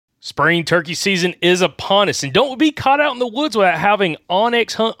Spring turkey season is upon us, and don't be caught out in the woods without having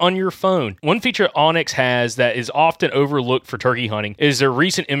onX Hunt on your phone. One feature onX has that is often overlooked for turkey hunting is their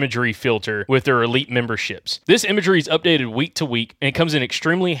recent imagery filter with their elite memberships. This imagery is updated week to week, and it comes in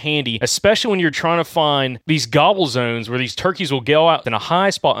extremely handy, especially when you're trying to find these gobble zones where these turkeys will go out in a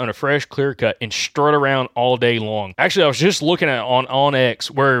high spot on a fresh clear cut and strut around all day long. Actually, I was just looking at it on onX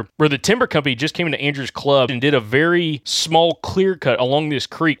where the timber company just came into Andrew's club and did a very small clear cut along this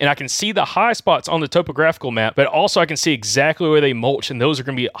creek, and I can see the high spots on the topographical map, but also I can see exactly where they mulch, and those are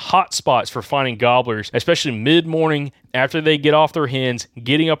going to be hot spots for finding gobblers, especially mid-morning after they get off their hens,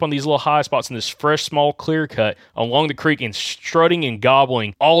 getting up on these little high spots in this fresh, small clear cut along the creek and strutting and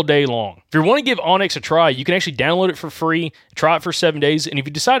gobbling all day long. If you want to give onX a try, you can actually download it for free, try it for 7 days, and if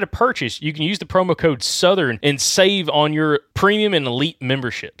you decide to purchase, you can use the promo code SOUTHERN and save on your premium and elite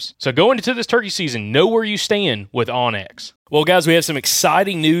memberships. So go into this turkey season, know where you stand with onX. Well, guys, we have some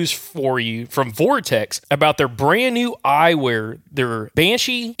exciting news for you from Vortex about their brand new eyewear, their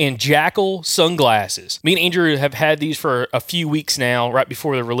Banshee and Jackal sunglasses. Me and Andrew have had these for a few weeks now, right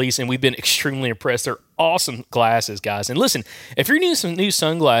before the release, and we've been extremely impressed. They're awesome glasses, guys. And listen, if you're needing some new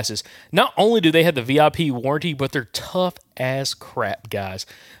sunglasses, not only do they have the VIP warranty, but they're tough as crap, guys.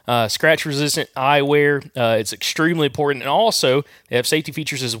 Scratch-resistant eyewear, it's extremely important. And also, they have safety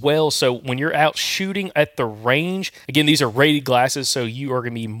features as well. So when you're out shooting at the range, again, these are rated glasses, so you are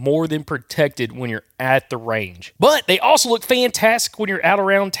going to be more than protected when you're at the range. But they also look fantastic when you're out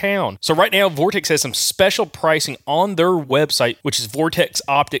around town. So right now, Vortex has some special pricing on their website, which is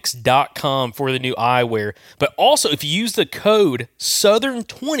vortexoptics.com for the new eyewear. But also, if you use the code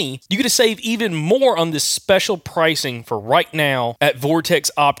Southern20, you get to save even more on this special pricing for right now at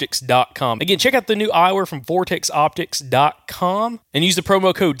vortexoptics.com. Again, check out the new eyewear from vortexoptics.com and use the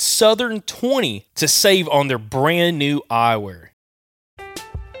promo code Southern20 to save on their brand new eyewear.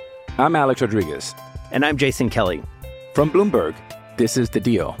 I'm Alex Rodriguez. And I'm Jason Kelly. From Bloomberg, this is The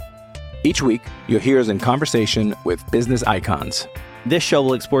Deal. Each week, you'll hear us in conversation with business icons. This show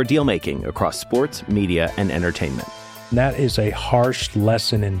will explore deal-making across sports, media, and entertainment. That is a harsh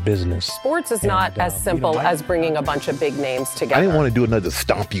lesson in business. Sports is not as simple as bringing a bunch of big names together. I didn't want to do another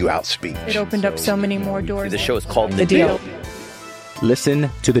stomp you out speech. It opened up so many more doors. The show is called The Deal. Listen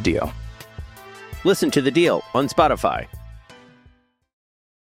to The Deal. Listen to The Deal on Spotify.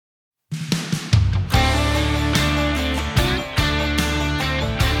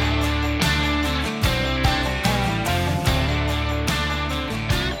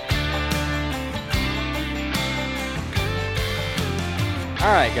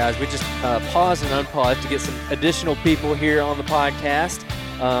 All right, guys, we just paused and unpaused to get some additional people here on the podcast.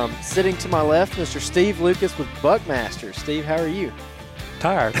 Sitting to my left, Mr. Steve Lucas with Buckmasters. Steve, how are you?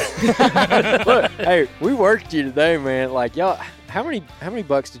 Tired. Look, hey, we worked you today, man. Like, y'all, how many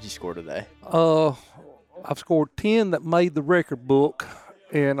bucks did you score today? I've scored 10 that made the record book,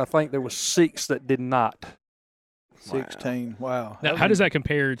 and I think there was 6 that did not. 16. Wow. Now, how does that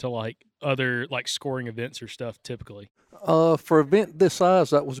compare to like other like scoring events or stuff typically? For an event this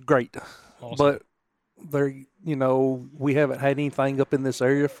size, that was great. Awesome. But there, we haven't had anything up in this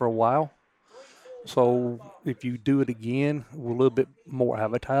area for a while. So if you do it again, with a little bit more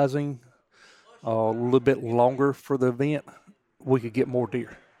advertising, a little bit longer for the event, we could get more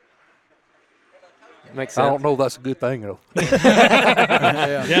deer. Makes sense. I don't know if that's a good thing, though.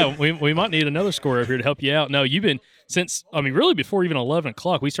 Yeah, we might need another scorer here to help you out. No, you've been really before even 11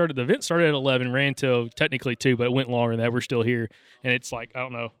 o'clock. The event started at 11, ran till technically 2, but it went longer than that. We're still here, and it's like, I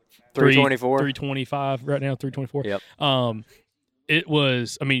don't know, 324? 325 right now, 324. Yep. It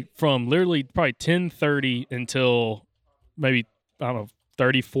was, from literally probably 10:30 until maybe, I don't know,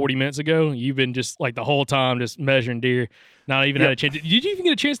 30, 40 minutes ago, you've been just like the whole time just measuring deer, not even had a chance. Did you even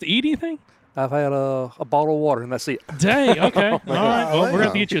get a chance to eat anything? I've had a bottle of water, and that's it. Dang, okay. All right. Well, we're going to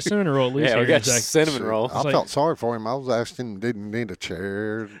have to get you a cinnamon roll at least. Yeah, we got cinnamon roll. I felt sorry for him. I was asking, didn't need a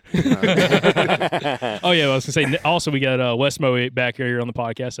chair. Oh, yeah, I was going to say, also we got Wes Moe back here on the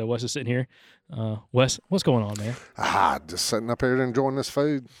podcast. So Wes is sitting here. Wes, what's going on, man? Just sitting up here enjoying this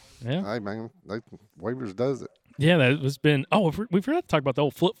food. Yeah. Hey, man, Weaver's does it. Yeah, that has been. Oh, we forgot to talk about the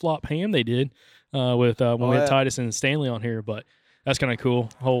old flip-flop ham they did with when we had Titus and Stanley on here, but that's kind of cool.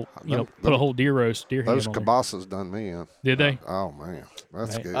 Put a whole deer ham on Those kielbasa's done me in. Did they? Oh, man.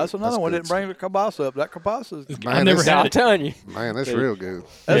 That's good. That's another one. Didn't bring the kielbasa up. That kielbasa is I've never had it. I'm telling you. Man, that's real good.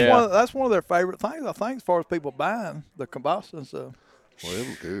 That's one of their favorite things, I think, as far as people buying the kielbasa and stuff. Well, it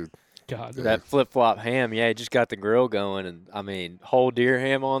was good. God, that flip-flop ham, yeah, it just got the grill going. And, whole deer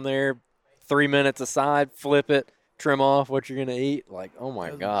ham on there, 3 minutes aside, flip it, trim off what you're gonna eat. Like, oh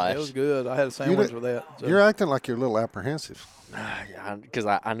my gosh, It was good. I had a sandwich with that. So. You're acting like you're a little apprehensive. because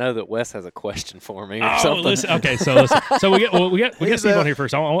I know that Wes has a question for me or Oh, something. listen. Okay, so listen. So we got Steve on here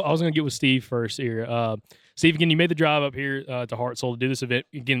first. I was going to get with Steve first here. Steve, again, you made the drive up here to Hartselle to do this event.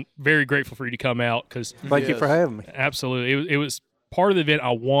 Again, very grateful for you to come out because Thank you for having me. absolutely, it was part of the event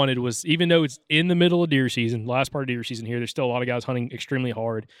I wanted was even though it's in the middle of deer season, last part of deer season here, there's still a lot of guys hunting extremely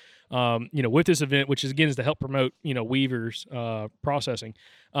hard. With this event, which is again is to help promote, weavers processing.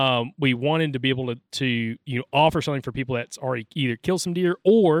 We wanted to be able to offer something for people that's already either killed some deer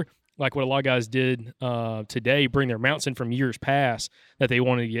or like what a lot of guys did today, bring their mounts in from years past that they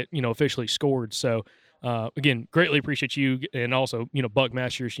wanted to get officially scored. So again, greatly appreciate you and also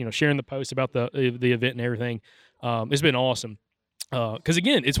Buckmasters sharing the post about the event and everything. It's been awesome because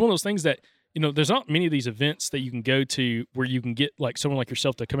again, it's one of those things that. There's not many of these events that you can go to where you can get like someone like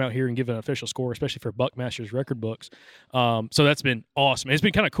yourself to come out here and give an official score, especially for Buckmasters record books. So that's been awesome. It's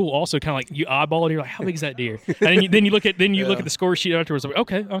been kind of cool. Also, kind of like you eyeball it, and you're like, how big is that deer? And then you look at the score sheet afterwards. Like,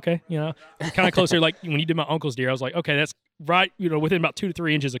 okay, kind of closer. Like when you did my uncle's deer, I was like, okay, that's right. Within about 2 to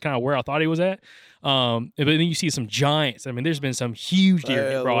 3 inches of kind of where I thought he was at. But then you see some giants. I mean, there's been some huge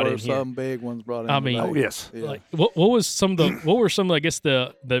deer brought in here. Some big ones brought in. I mean, today. yes. Yeah. Like what were some I guess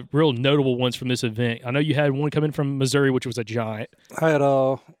the real notable ones from this event? I know you had one come in from Missouri, which was a giant. I had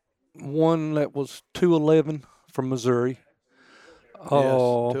one that was 211 from Missouri. Yes,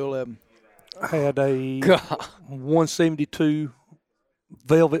 211. I had a 172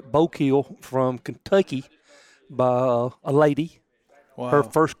 velvet bow kill from Kentucky by a lady. Wow. Her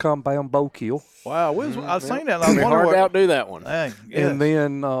first compound bow kill. Wow. I seen that. And I was Hard wondering to outdo that one. Dang, yes. And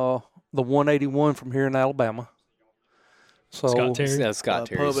then the 181 from here in Alabama. So Scott Terry. Yeah, Scott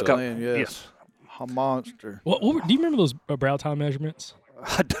Terry. Public So- land, yes. yes. A monster. Do you remember those brow tine measurements?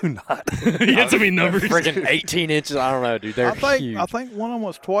 I do not. You had so many numbers. Freaking 18 inches. I don't know, dude. They're huge. I think one of them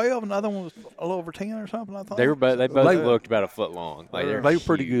was 12, another one was a little over 10 or something. I thought They both They- looked about a foot long. Like They were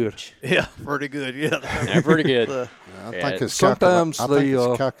pretty good. Yeah, pretty good. Yeah, They're pretty good. I Yeah, think his sometimes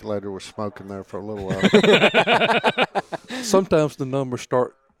his calculator was smoking there for a little while. Sometimes the numbers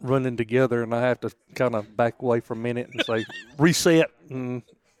start running together, and I have to kind of back away for a minute and say reset. And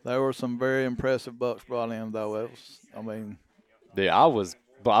there were some very impressive bucks brought in, though. Dude, I was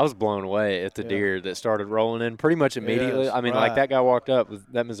blown away at the deer that started rolling in pretty much immediately. Yes, I mean, like that guy walked up.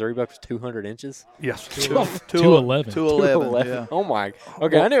 That Missouri buck was 200 inches. yes, 211. 211. Yeah. Oh my.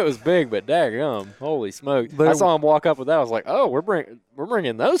 Okay, I knew it was big, but daggum, holy smoke! I saw him walk up with that. I was like, oh, we're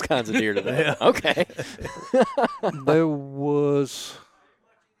bringing those kinds of deer today. Okay. there was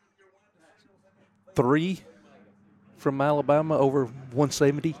 3 from Alabama over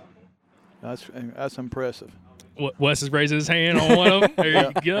 170. That's impressive. Wes is raising his hand on one of them. There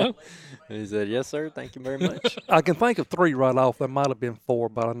you go. He said, yes, sir. Thank you very much. I can think of 3 right off. There might have been 4,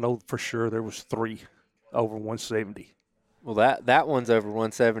 but I know for sure there was 3 over 170. Well, that one's over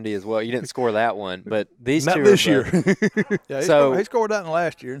 170 as well. You didn't score that one, but these Not two this are year. Yeah, he scored that in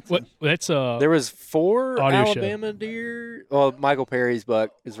last year. What? That's There was 4 Audio show. Alabama deer. Well, Michael Perry's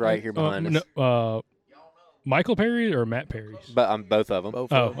buck is right here behind us. Michael Perry or Matt Perry's? But both of them.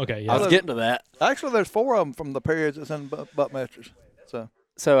 Both Oh, of them. okay. Yeah. I was getting to that. Actually, there's 4 of them from the periods that's in Buckmasters.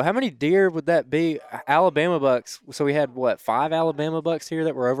 So how many deer would that be? Alabama bucks. So we had 5 Alabama bucks here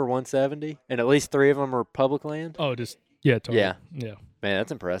that were over 170, and at least 3 of them are public land. Oh, just totally. Yeah. Yeah. Man,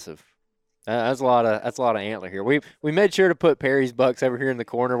 that's impressive. That's a lot of antler here. We made sure to put Perry's bucks over here in the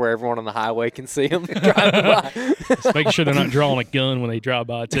corner where everyone on the highway can see them driving by. Just making sure they're not drawing a gun when they drive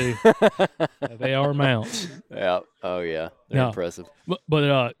by too. They are mounts. Yeah. Oh yeah. They're No. impressive.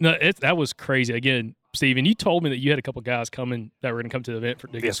 But that was crazy. Again, Steven, you told me that you had a couple guys coming that were going to come to the event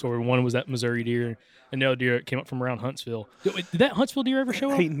to get scored. One was that Missouri deer, and the other deer that came up from around Huntsville. Did that Huntsville deer ever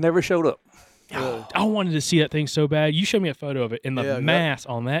show up? He never showed up. I wanted to see that thing so bad. You showed me a photo of it, and the mass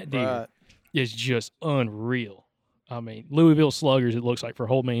on that deer is just unreal. I mean, Louisville sluggers, it looks like, for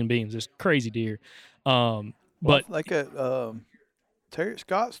whole man beans. It's crazy deer. But like Terry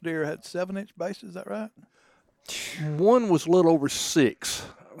Scott's deer had 7-inch bases. Is that right? One was a little over 6.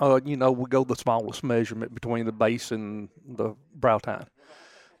 We go the smallest measurement between the base and the brow tine,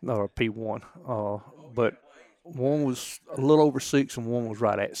 or P1. But one was a little over 6, and one was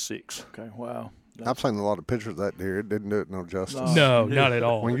right at 6. Okay, wow. I've seen a lot of pictures of that deer. It didn't do it no justice. no, not at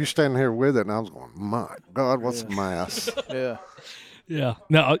all. When you stand here with it, and I was going, my God, what's the mass? Yeah. Yeah.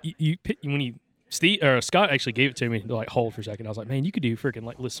 No, Scott actually gave it to me to like hold for a second. I was like, man, you could do freaking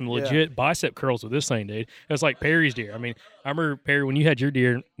like some legit bicep curls with this thing, dude. It's like Perry's deer. I mean, I remember Perry when you had your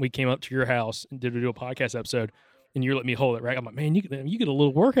deer. We came up to your house and did a podcast episode. and you're letting me hold it, right? I'm like, man, you get a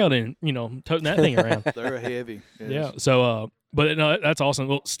little workout in, toting that thing around. They're heavy. Yes. Yeah. So, but no, that's awesome.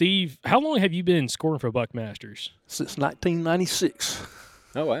 Well, Steve, how long have you been scoring for Buckmasters? Since 1996.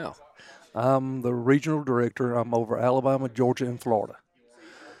 Oh, wow. I'm the regional director. I'm over Alabama, Georgia, and Florida.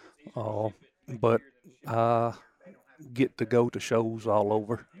 But I get to go to shows all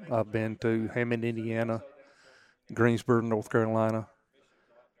over. I've been to Hammond, Indiana, Greensboro, North Carolina.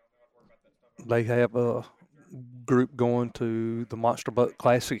 They have a group going to the Monster Buck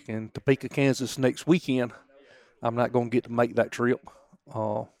Classic in Topeka, Kansas next weekend. I'm not going to get to make that trip.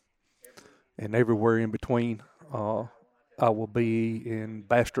 And everywhere in between, I will be in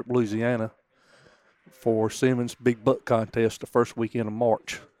Bastrop, Louisiana for Simmons Big Buck Contest the first weekend of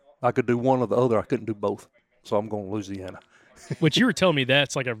March. I could do one or the other. I couldn't do both. So I'm going to Louisiana. Which you were telling me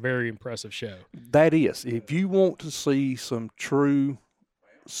that's like a very impressive show. That is. If you want to see some true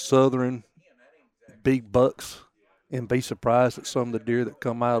Southern big bucks and be surprised at some of the deer that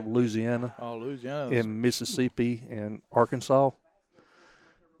come out of Louisiana, and Mississippi and Arkansas,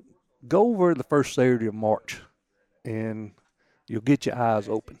 go over the first Saturday of March and you'll get your eyes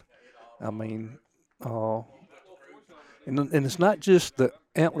open. I mean, and it's not just the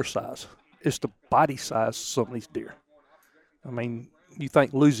antler size, it's the body size of some of these deer. I mean, you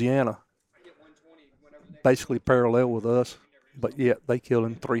think Louisiana basically parallel with us, but yet they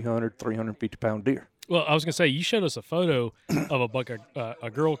killing 300, 350-pound deer. Well, I was going to say, you showed us a photo of a buck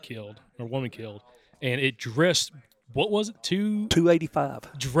a girl killed, or woman killed, and it dressed, what was it,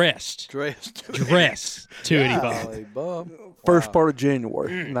 285. Dressed 285. Golly, Bub. First part of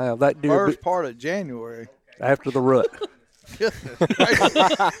January. Now, that deer. First part of January. After the rut.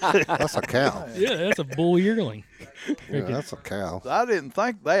 That's a cow. Yeah, that's a bull yearling. Yeah, that's a cow. I didn't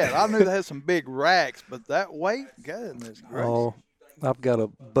think that. I knew they had some big racks, but that weight, goodness gracious. I've got a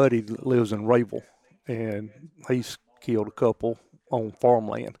buddy that lives in Rayville, and he's killed a couple on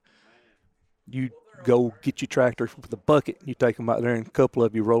farmland. You go get your tractor with a bucket, you take them out there, and a couple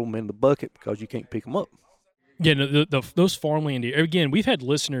of you roll them in the bucket because you can't pick them up. Yeah, no, those farmland deer. Again, we've had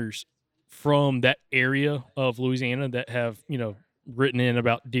listeners from that area of Louisiana that have, written in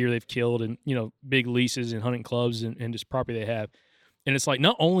about deer they've killed and, big leases and hunting clubs and just property they have. And it's like,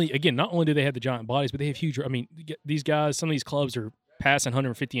 not only do they have the giant bodies, but they have huge, these guys, some of these clubs are passing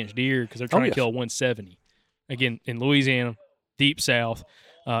 150-inch deer because they're trying to kill 170. Again, in Louisiana, Deep South.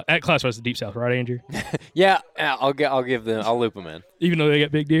 That classifies the Deep South, right, Andrew? Yeah, I'll loop them in. Even though they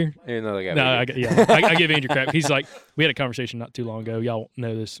got big deer? Even though they got big deer. I give Andrew crap. He's like, we had a conversation not too long ago. Y'all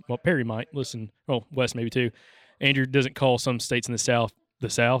know this. Well, Perry might listen. Oh, Wes maybe too. Andrew doesn't call some states in the South the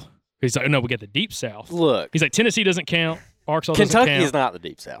South. He's like, no, we got the Deep South. Look. He's like, Tennessee doesn't count. Arkansas doesn't Kentucky count. is not the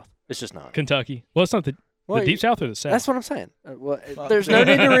Deep South. It's just not. Kentucky. Well, it's not the Deep South or the South. That's what I'm saying. There's no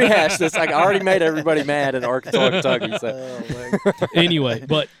need to rehash this. I already made everybody mad in Arkansas and Kentucky. So. Anyway,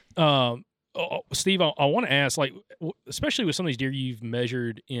 but Steve, I want to ask, like, especially with some of these deer you've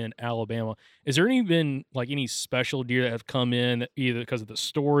measured in Alabama, is there been like any special deer that have come in either because of the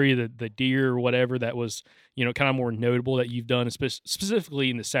story, the deer, or whatever that was, kind of more notable that you've done specifically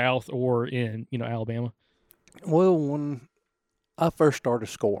in the South or in, Alabama? Well, when I first started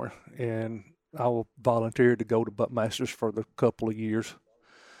scoring, and I volunteered to go to Buckmasters for the couple of years,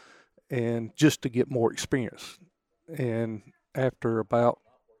 and just to get more experience. And after about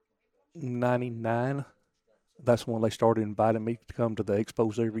 99, that's when they started inviting me to come to the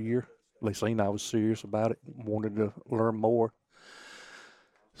expos every year. They seen I was serious about it, wanted to learn more.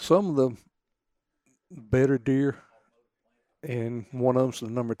 Some of the better deer, and one of them's the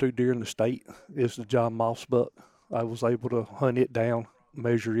number 2 deer in the state, is the John Moss buck. I was able to hunt it down,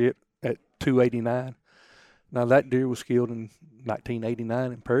 measure it at 289. Now, that deer was killed in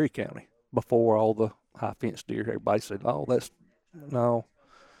 1989 in Perry County before all the high fence deer. Everybody said, oh, no.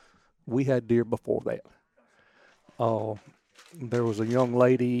 We had deer before that. There was a young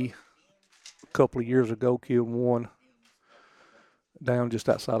lady a couple of years ago killed one down just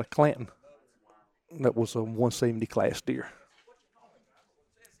outside of Clanton. That was a 170 class deer.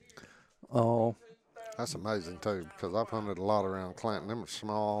 That's amazing, too, because I've hunted a lot around Clanton. Them are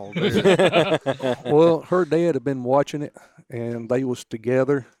small deer. Well, her dad had been watching it, and they was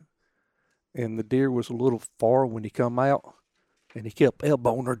together, and the deer was a little far when he come out. And he kept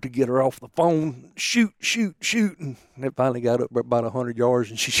elbowing her to get her off the phone, shoot, and it finally got up about 100 yards,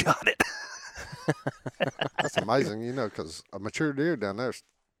 and she shot it. That's amazing, because a mature deer down there,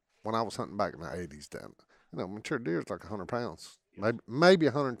 when I was hunting back in the 80s down there, mature deer is like 100 pounds, maybe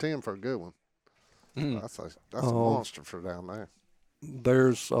 110 for a good one. That's a monster for down there.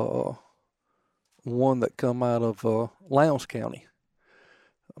 There's one that come out of Lowndes County,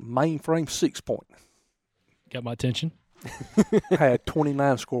 mainframe 6-point. Got my attention. Had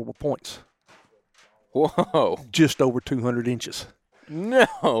 29 scoreable points. Whoa. Just over 200 inches. No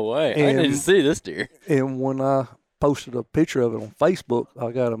way. I didn't see this deer. And when I posted a picture of it on Facebook,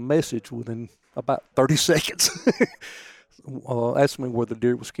 I got a message within about 30 seconds asking me where the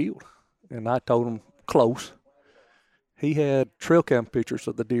deer was killed. And I told him close. He had trail cam pictures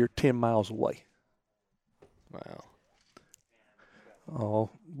of the deer 10 miles away. Wow.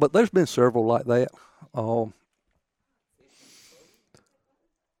 But there's been several like that.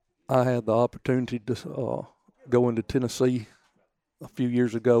 I had the opportunity to go into Tennessee a few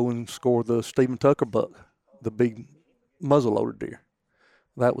years ago and score the Stephen Tucker buck, the big muzzleloader deer.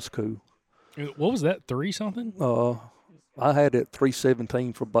 That was cool. What was that, 3-something? I had it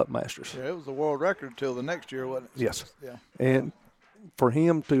 317 for Buckmasters. Yeah, it was the world record until the next year, wasn't it? Yes. Yeah. And for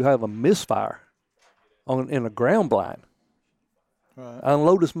him to have a misfire in a ground blind,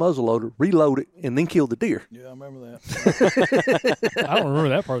 unload his muzzleloader, reload it, and then kill the deer. Yeah, I remember that. I don't remember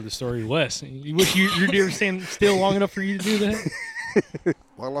that part of the story, Wes. You wish your deer was standing still long enough for you to do that?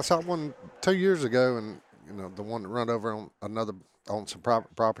 Well, I saw one 2 years ago, and the one that run over on some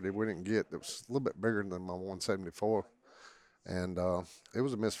private property we didn't get. It was a little bit bigger than my 174, and it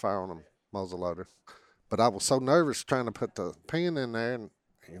was a misfire on a muzzleloader. But I was so nervous trying to put the pin in there, and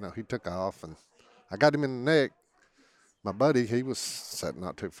he took off, and I got him in the neck. My buddy, he was sitting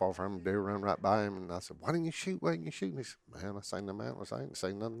not too far from him. Deer ran right by him, and I said, "Why didn't you shoot? Why didn't you shoot?" And he said, "Man, I seen them antlers. I ain't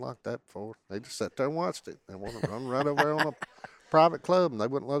seen nothing like that before." They just sat there and watched it. They wanted to run right over there on a private club, and they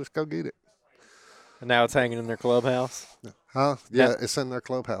wouldn't let us go get it. And now it's hanging in their clubhouse? Huh? Yeah, it's in their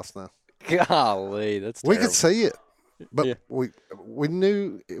clubhouse now. Golly, that's terrible. We could see it, but we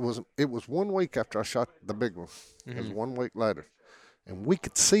knew it was 1 week after I shot the big one. It was 1 week later, and we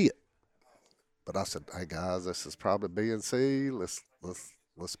could see it. But I said, "Hey guys, this is probably B&C. Let's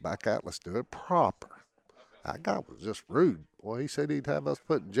back out. Let's do it proper." That guy was just rude. Boy, he said he'd have us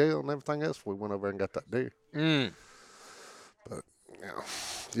put in jail and everything else if we went over and got that deer. But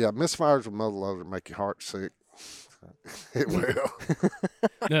yeah, misfires with muzzleloader make your heart sick. It will.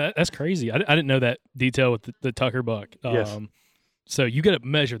 No, that's crazy. I didn't know that detail with the Tucker buck. Yes. So you got to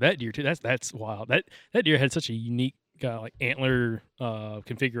measure that deer too. That's wild. That deer had such a unique like antler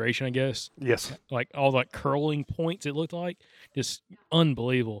configuration, I guess. Yes. Like all like curling points, it looked like. Just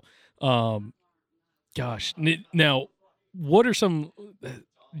unbelievable. Gosh. Now, what are some?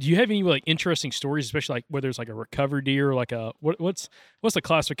 Do you have any like interesting stories, especially like whether it's like a recovered deer, or like a what's the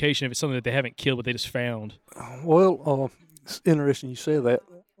classification if it's something that they haven't killed but they just found? Well, it's interesting you say that.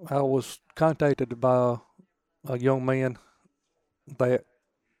 I was contacted by a young man that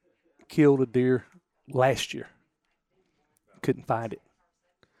killed a deer last year. Couldn't find it,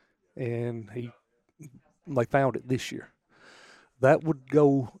 and they found it this year. That would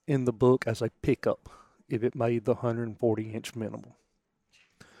go in the book as a pickup if it made the 140-inch minimum.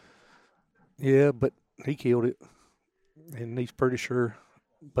 Yeah, but he killed it, and he's pretty sure,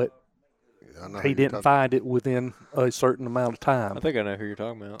 but he didn't find it within a certain amount of time. I think I know who you're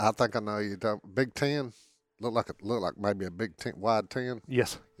talking about. I think I know you're talking. Big 10 looked like maybe a big 10, wide 10.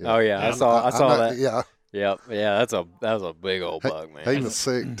 Yes. Yeah. Oh yeah, I saw that. Yeah. Yep. Yeah, that was a big old buck, man. He was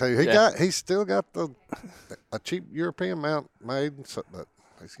sick too. He still got a cheap European mount made, but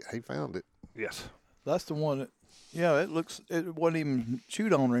he found it. Yes. That's the one that. Yeah, it wasn't even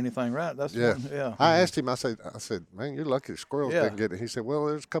chewed on or anything, right? That's the one, yeah. I asked him. I said, "Man, you're lucky the squirrels didn't get it." He said, "Well,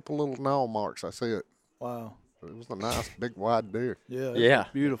 there's a couple little gnaw marks. I see it." Wow. It was a nice big wide deer. Yeah.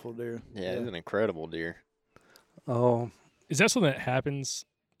 Beautiful deer. Yeah, it's an incredible deer. Oh, is that something that happens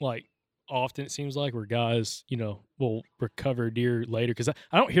like often? It seems like where guys, will recover a deer later, because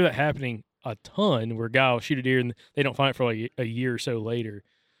I don't hear that happening a ton. Where a guy will shoot a deer and they don't find it for like a year or so later.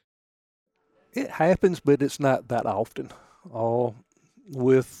 it happens, but it's not that often.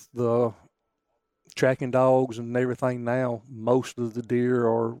 With the tracking dogs and everything now, most of the deer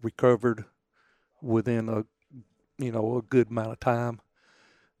are recovered within a good amount of time,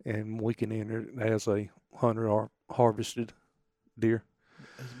 and we can enter it as a hunter or harvested deer.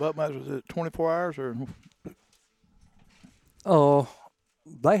 Is Buckmasters, was it 24 hours or?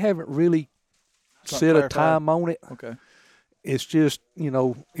 They haven't really set a time on it. Okay. It's just,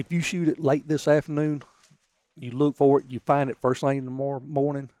 if you shoot it late this afternoon, you look for it, you find it first thing in the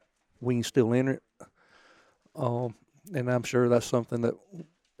morning, we can still enter it. And I'm sure that's something that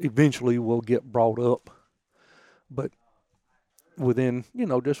eventually will get brought up. But within,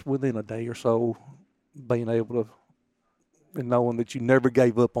 just within a day or so, being able to, and knowing that you never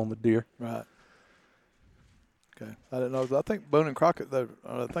gave up on the deer. Right. Okay. I didn't know. I think Boone and Crockett,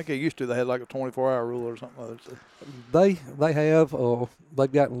 I think they had like a 24-hour rule or something like that. They have,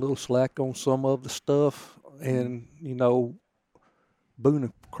 they've gotten a little slack on some of the stuff, And, you know, Boone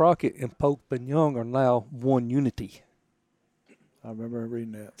and Crockett and Pope and Young are now one unity. I remember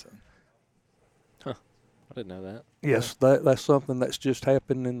reading that. So. I didn't know that. Yes, that's something that's just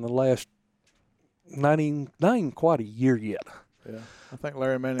happened in the last not even quite a year yet. Yeah, I think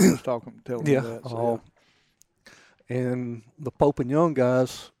Larry Manning was telling me that. So, And the Pope and Young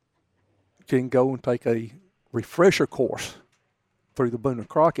guys can go and take a refresher course through the Boone and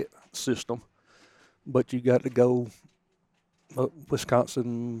Crockett system, but you got to go up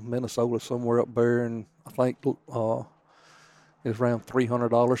Wisconsin, Minnesota, somewhere up there, and I think it's around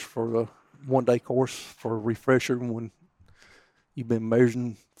 $300 for the one-day course for a refresher when you've been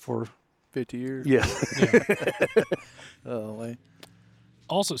measuring for 50 years. Yeah. Oh, man.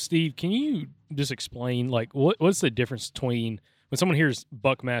 Also, Steve, can you just explain what's the difference between when someone hears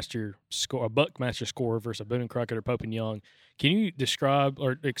Buckmaster score versus a Boone and Crockett or Pope and Young? Can you describe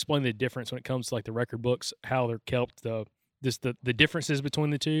or explain the difference when it comes to like the record books, how they're kept, the differences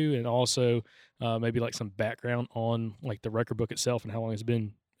between the two, and also maybe like some background on like the record book itself and how long it's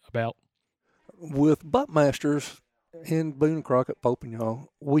been about? With Buckmasters and Boone and Crockett, Pope and Young,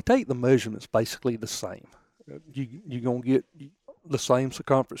 we take the measurements basically the same. You're going to get the same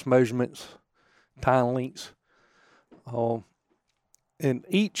circumference measurements, time lengths, and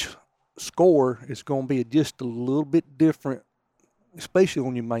each score is going to be just a little bit different, especially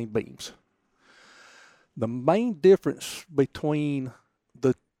on your main beams. The main difference between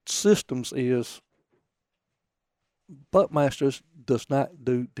the systems is Buckmasters does not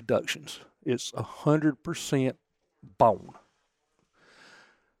do deductions. It's 100% bone.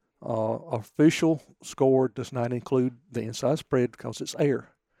 Official score does not include the inside spread because it's air,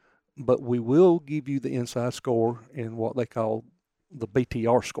 but we will give you the inside score in what they call the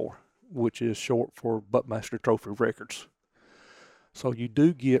BTR score, which is short for Buckmaster Trophy Records. So you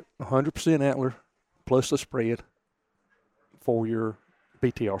do get 100% antler plus the spread for your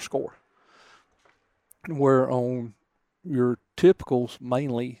BTR score. Where on your typicals,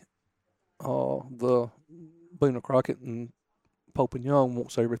 mainly the Boone and Crockett and Pope and Young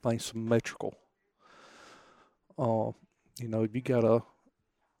wants everything symmetrical. You know, if you got a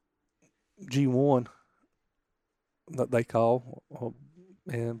G1 that they call,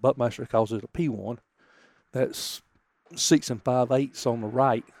 and Buckmaster calls it a P1, that's 6 5/8 on the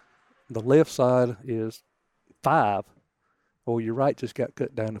right. The left side is 5, or your right just got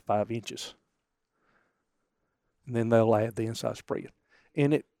cut down to 5 inches. And then they'll add the inside spread.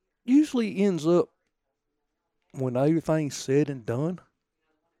 And it usually ends up, when everything's said and done,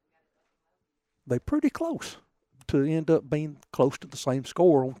 they're pretty close to end up being close to the same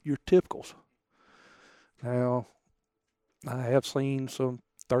score on your typicals. Now, I have seen some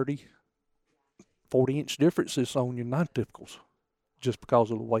 30, 40-inch differences on your non-typicals just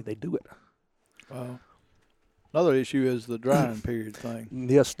because of the way they do it. Wow. Another issue is the drying period thing.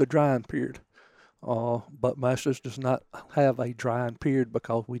 Yes, the drying period. Buckmasters does not have a drying period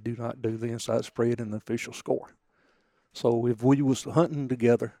because we do not do the inside spread in the official score. So if we was hunting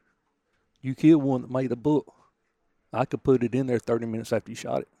together, you kill one that made a book, I could put it in there 30 minutes after you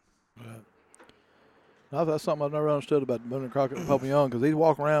shot it. Right. Now, that's something I've never understood about Boone and Crockett and Pope and Young, because he's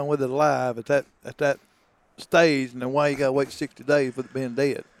walking around with it alive at that stage, and then why you got to wait 60 days for it being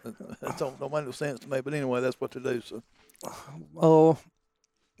dead. That don't make no sense to me, but anyway, that's what they do. So,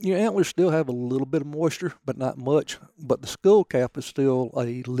 your antlers still have a little bit of moisture, but not much. But the skull cap is still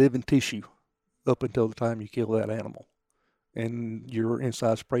a living tissue up until the time you kill that animal. And your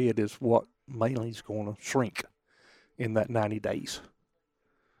inside spread is what mainly is going to shrink in that 90 days.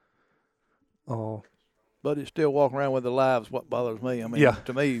 But it's still walking around with it alive is what bothers me. I mean, yeah.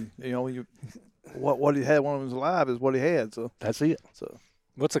 To me, what he had when he was alive is what he had. So that's it. So,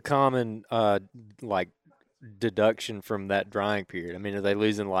 what's a common deduction from that drying period? I mean, are they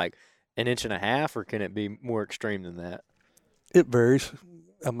losing like an inch and a half, or can it be more extreme than that? It varies.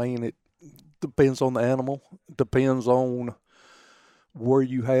 I mean, it depends on the animal. It depends on where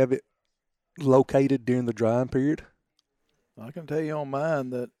you have it located during the drying period. I can tell you on mine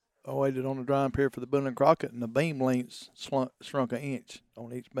that I waited on the drying period for the Boone and Crockett, and the beam lengths shrunk an inch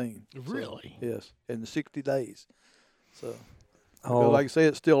on each beam. Really? So, yes, in the 60 days. So, like I say,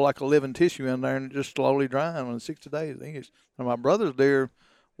 it's still like a living tissue in there, and it just slowly drying in 60 days. And my brother's deer,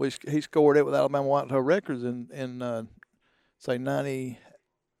 he scored it with Alabama Whitetail Records in say 98,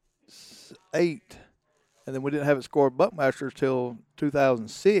 and then we didn't have it scored Buckmasters till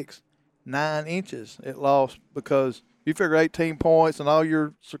 2006. 9 inches it lost, because you figure 18 points and all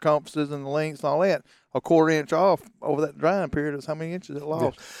your circumferences and the lengths and all that, a quarter inch off over that drying period is how many inches it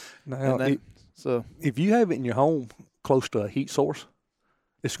lost. Yeah. Now, so if you have it in your home close to a heat source,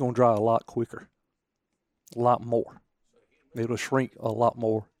 it's going to dry a lot quicker. a lot more. It'll shrink a lot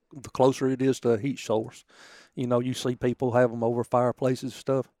more the closer it is to a heat source. You know, you see people have them over fireplaces and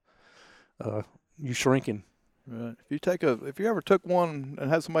stuff. You're shrinking. Right. If you ever took one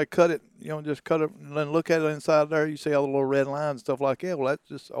and had somebody cut it, just cut it and then look at it inside there, you see all the little red lines and stuff like that. Well, that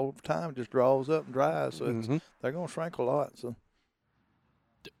just over time just draws up and dries, so they're going to shrink a lot. So.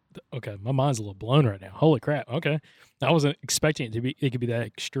 Okay, my mind's a little blown right now. Holy crap! Okay, I wasn't expecting it to be. It could be that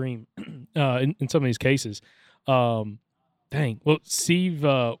extreme in some of these cases. Dang. Well, Steve,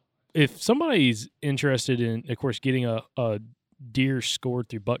 if somebody's interested in, of course, getting a deer scored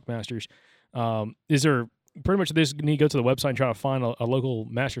through Buckmasters, is there pretty much this need to go to the website and try to find a local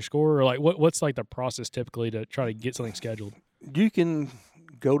master scorer, or like what's like the process typically to try to get something scheduled? You can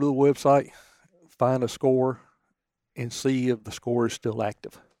go to the website, find a score, and see if the score is still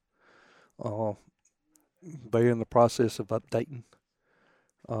active. They're in the process of updating.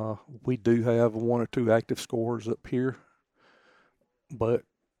 We do have 1 or 2 active scores up here, but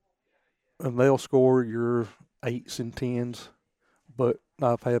and they'll score your 8s and 10s, but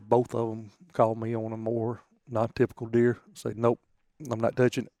I've had both of them call me on a more non-typical deer, say, nope, I'm not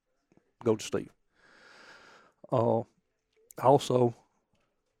touching it, go to Steve. Also,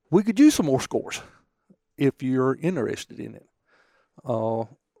 we could use some more scores if you're interested in it,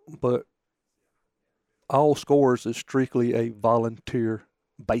 but all scores is strictly a volunteer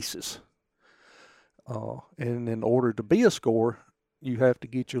basis. And in order to be a scorer, you have to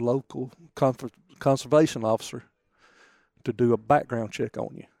get your local conservation officer to do a background check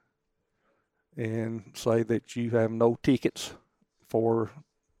on you and say that you have no tickets for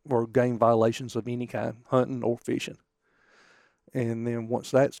game violations of any kind, hunting or fishing. And then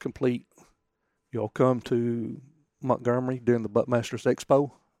once that's complete, you'll come to Montgomery during the Buckmasters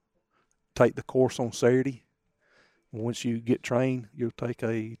Expo, take the course on Saturday. Once you get trained, you'll take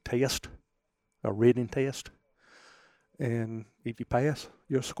a test, a written test, and if you pass,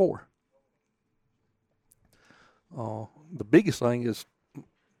 you'll score. The biggest thing is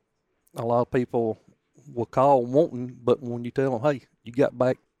a lot of people will call wanting, but when you tell them, hey, you got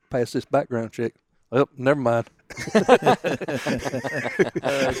back past this background check, oh, never mind. That's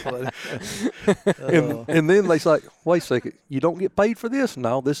funny. And then they say, wait a second, you don't get paid for this?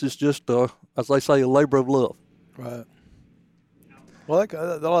 No, this is just, as they say, a labor of love. Right. Well,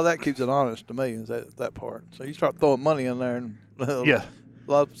 a lot of that keeps it honest to me, is that part. So you start throwing money in there, and yeah,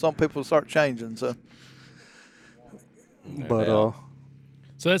 some people start changing. So, but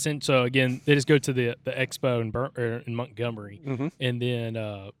so that's in. So again, they just go to the expo in Montgomery, and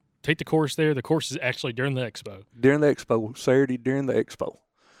then take the course there. The course is actually during the expo. During the expo, Saturday during the expo.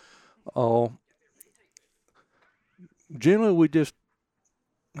 Generally, we just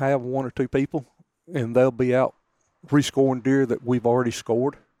have 1 or 2 people, and they'll be out rescoring deer that we've already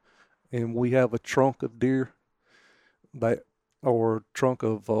scored, and we have a trunk of deer trunk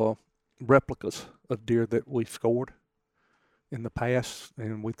of replicas of deer that we've scored in the past,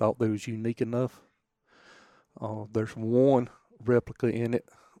 and we thought they was unique enough. There's one replica in it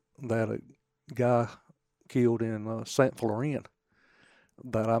that a guy killed in St. Florent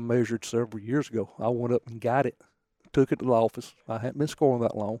that I measured several years ago. I went up and got it, took it to the office. I hadn't been scoring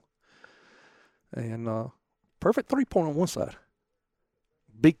that long, and perfect 3-point on one side.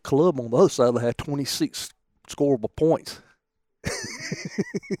 Big club on the other side that had 26 scoreable points.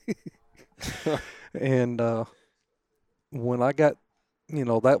 And when I got,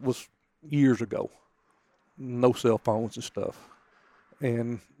 that was years ago. No cell phones and stuff.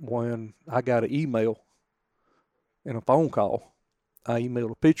 And when I got an email and a phone call, I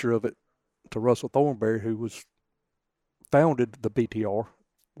emailed a picture of it to Russell Thornberry, who founded the BTR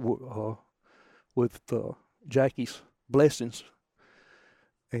with Jackie's blessings,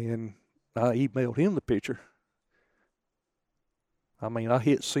 and I emailed him the picture. I mean, I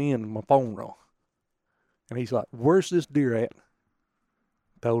hit send and my phone rang, and he's like, "Where's this deer at?"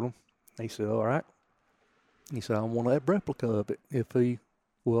 Told him. He said, "All right." He said, "I want a replica of it if he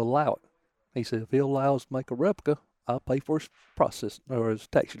will allow it." He said, "If he'll allow us to make a replica, I'll pay for his process or his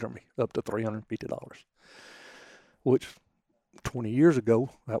taxidermy up to $350, which 20 years ago,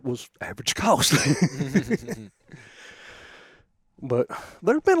 that was average cost. But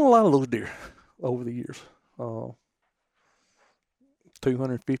there's been a lot of those deer over the years.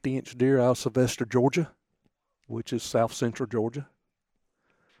 250-inch deer out of Sylvester, Georgia, which is south central Georgia.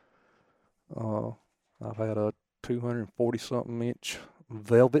 I've had a 240-something-inch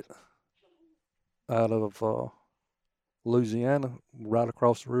velvet out of Louisiana, right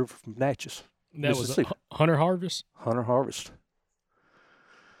across the river from Natchez. That was a Hunter Harvest? Hunter Harvest.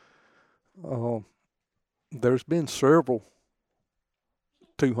 There's been several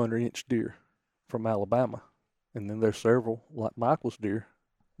 200-inch deer from Alabama. And then there's several, like Michael's deer,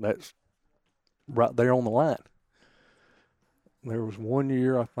 that's right there on the line. There was one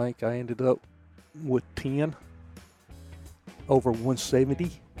year I think I ended up with 10 over 170,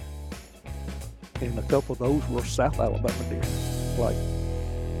 and a couple of those were South Alabama deer, like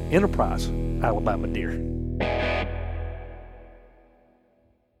Enterprise Alabama deer.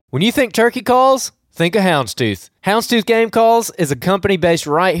 When you think turkey calls, think of Houndstooth. Houndstooth Game Calls is a company based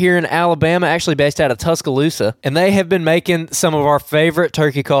right here in Alabama, actually based out of Tuscaloosa, and they have been making some of our favorite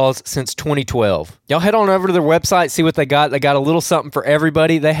turkey calls since 2012. Y'all head on over to their website, see what they got. They got a little something for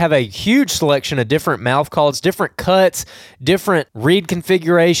everybody. They have a huge selection of different mouth calls, different cuts, different reed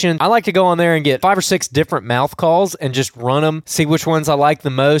configurations. I like to go on there and get 5 or 6 different mouth calls and just run them, see which ones I like the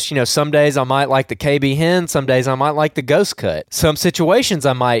most. You know, some days I might like the KB hen, some days I might like the ghost cut. Some situations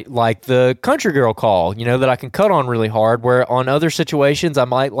I might like the country girl call, you know, that I can cut on really hard, where on other situations I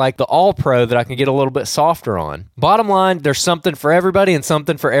might like the all pro that I can get a little bit softer on. Bottom line, there's something for everybody and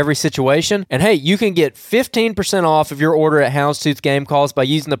something for every situation. And hey, you can get 15% off of your order at Houndstooth Game Calls by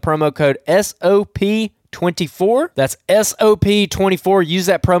using the promo code SOP24. That's SOP24. Use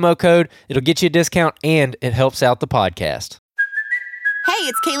that promo code. It'll get you a discount and it helps out the podcast. Hey,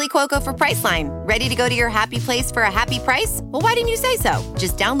 it's Kaylee Cuoco for Priceline. Ready to go to your happy place for a happy price? Well, why didn't you say so?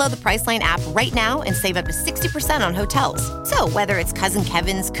 Just download the Priceline app right now and save up to 60% on hotels. So whether it's Cousin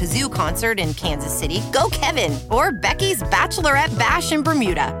Kevin's Kazoo Concert in Kansas City, go Kevin, or Becky's Bachelorette Bash in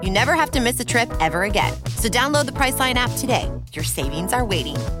Bermuda, you never have to miss a trip ever again. So download the Priceline app today. Your savings are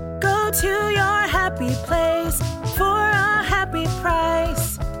waiting. Go to your happy place for a happy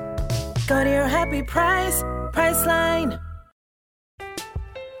price. Go to your happy price, Priceline.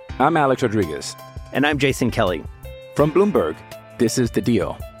 I'm Alex Rodriguez. And I'm Jason Kelly. From Bloomberg, this is The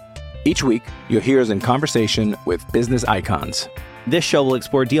Deal. Each week, you'll hear us in conversation with business icons. This show will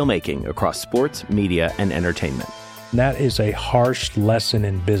explore deal-making across sports, media, and entertainment. That is a harsh lesson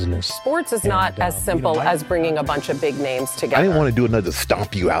in business. Sports is not as simple as bringing a bunch of big names together. I didn't want to do another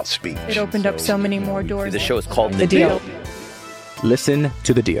stomp you out speech. It opened up so many more doors. The show is called The Deal. Listen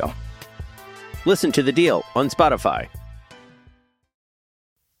to The Deal. Listen to The Deal on Spotify.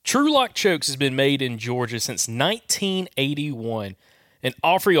 TruLock Chokes has been made in Georgia since 1981 and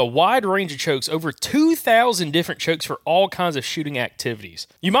offering a wide range of chokes, over 2,000 different chokes for all kinds of shooting activities.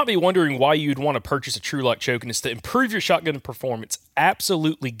 You might be wondering why you'd want to purchase a TruLock choke, and it's to improve your shotgun performance,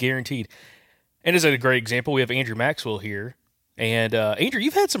 absolutely guaranteed. And as a great example, we have Andrew Maxwell here. And Andrew,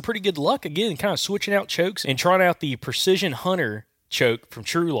 you've had some pretty good luck, again, kind of switching out chokes and trying out the Precision Hunter choke from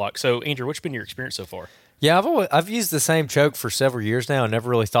TruLock. So, Andrew, what's been your experience so far? Yeah, I've used the same choke for several years now. I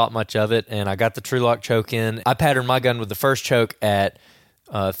never really thought much of it, and I got the TruLock choke in. I patterned my gun with the first choke at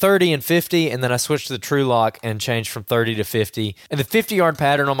 30 and 50, and then I switched to the TruLock and changed from 30 to 50. And the 50-yard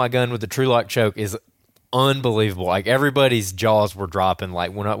pattern on my gun with the TruLock choke is unbelievable. Like, everybody's jaws were dropping.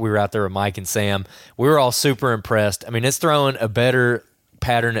 Like, when we were out there with Mike and Sam, we were all super impressed. I mean, it's throwing a better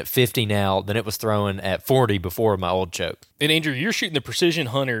pattern at 50 now than it was throwing at 40 before my old choke. And Andrew, you're shooting the Precision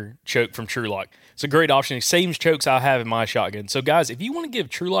Hunter choke from TruLock. It's a great option. The same chokes I have in my shotgun. So guys, if you want to give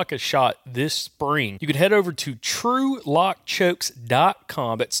TruLock a shot this spring, you can head over to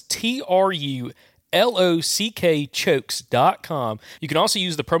TruLockChokes.com. That's TruLock chokes.com. You can also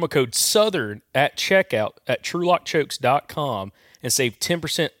use the promo code SOUTHERN at checkout at TruLockChokes.com and save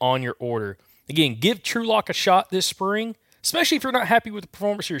 10% on your order. Again, give TruLock a shot this spring, especially if you're not happy with the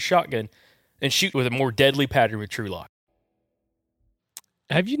performance of your shotgun, and shoot with a more deadly pattern with TruLock.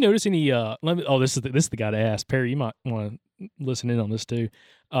 Have you noticed any? This is the guy to ask. Perry, you might want to listen in on this too.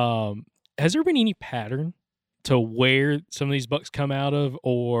 Has there been any pattern to where some of these bucks come out of,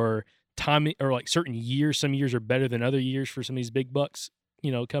 or timing, or like certain years? Some years are better than other years for some of these big bucks,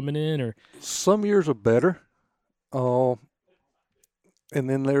 coming in. Or some years are better, and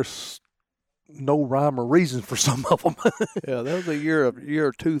then there's no rhyme or reason for some of them. Yeah, there was a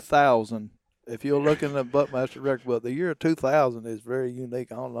year 2000. If you're looking at Buckmaster record book, the year 2000 is very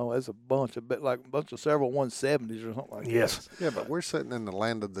unique. I don't know. It's a bunch of several 170s or something like that. Yes. Yeah, but we're sitting in the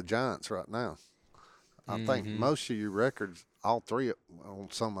land of the giants right now. I think most of your records, all three on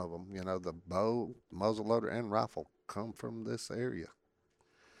some of them, the bow, muzzleloader, and rifle come from this area.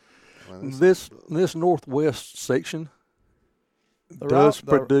 This northwest section does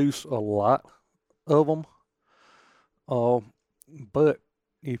produce a lot of them, but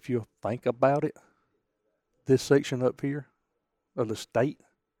if you think about it, this section up here of the state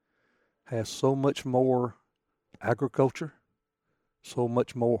has so much more agriculture, so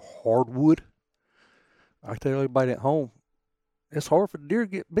much more hardwood. I tell everybody at home, it's hard for deer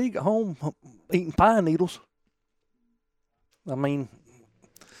to get big at home eating pine needles. I mean,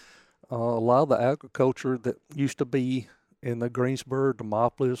 A lot of the agriculture that used to be in the Greensboro,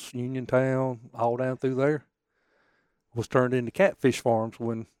 Demopolis, Uniontown, all down through there, was turned into catfish farms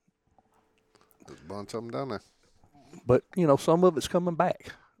when. There's a bunch of them down there. But, some of it's coming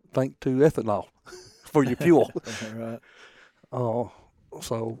back, thanks to ethanol for your fuel. Right.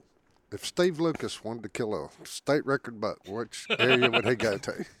 So. If Steve Lucas wanted to kill a state record buck, which area would he go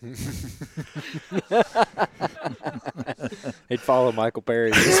to? He'd follow Michael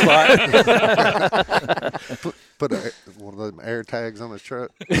Perry to the spot. put one of them air tags on his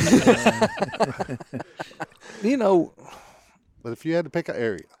truck. But if you had to pick an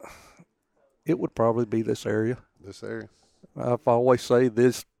area, it would probably be this area. This area. I've always say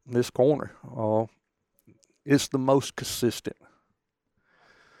this corner. It's the most consistent.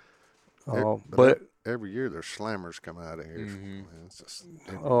 But every year there's slammers come out of here. Mm-hmm. It's just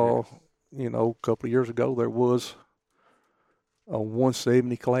a couple of years ago there was a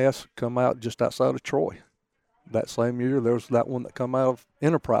 170 class come out just outside of Troy. That same year there was that one that come out of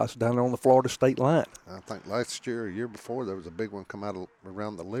Enterprise down there on the Florida state line. I think last year, a year before, there was a big one come out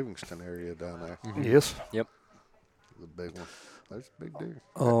around the Livingston area down there. Mm-hmm. Yes. Yep. The big one. That's a big deer.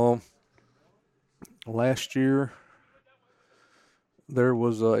 Last year there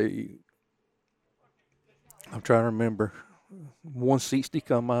was I'm trying to remember, 160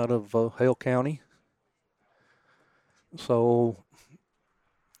 come out of Hale County. So,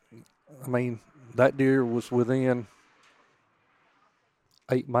 that deer was within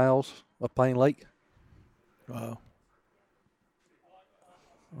 8 miles of Payne Lake. Wow.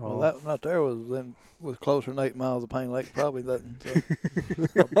 Well, that right there was closer than 8 miles of Payne Lake, probably. So.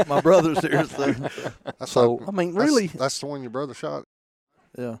 My brother's there. Really. That's the one your brother shot?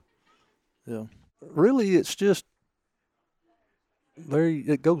 Yeah. Yeah. Really, it's just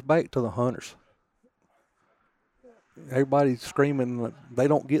it goes back to the hunters. Everybody's screaming that they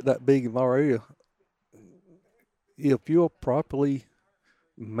don't get that big in our area. If you'll properly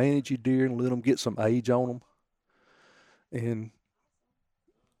manage your deer and let them get some age on them, and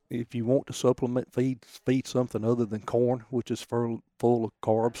if you want to supplement feed something other than corn, which is full of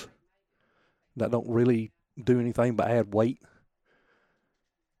carbs that don't really do anything but add weight.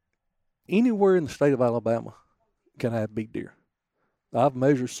 Anywhere in the state of Alabama can have big deer. I've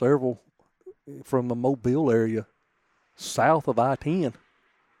measured several from the Mobile area south of I-10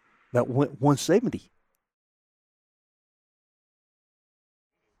 that went 170.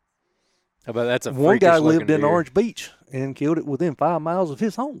 How about that's a One guy lived in deer. Orange Beach and killed it within 5 miles of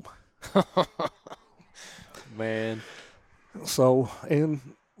his home. Man. So, and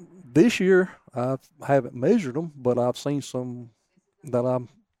this year I haven't measured them, but I've seen some that I'm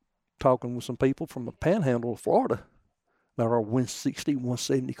talking with some people from the Panhandle of Florida that are 160,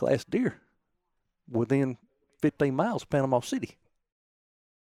 170 class deer within 15 miles of Panama City.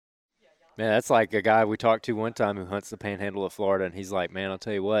 Man, that's like a guy we talked to one time who hunts the Panhandle of Florida, and he's like, man, I'll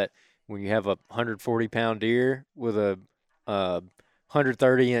tell you what, when you have a 140-pound deer with a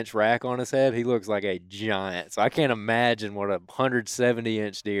 130-inch rack on his head, he looks like a giant. So I can't imagine what a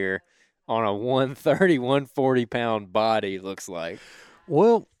 170-inch deer on a 130, 140-pound body looks like.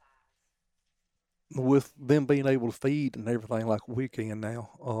 Well, with them being able to feed and everything like we can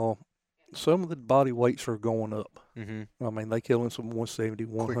now, some of the body weights are going up. Mm-hmm. They killing some 170,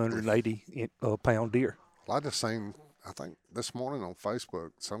 180 pound deer. Well, I just seen, I think this morning on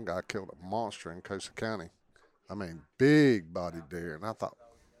Facebook, some guy killed a monster in Coosa County. Big body deer, and I thought,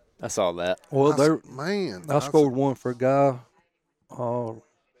 I saw that. Well, I scored one for a guy,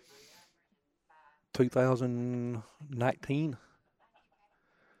 2019.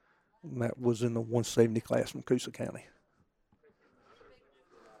 And that was in the 170 class from Coosa County.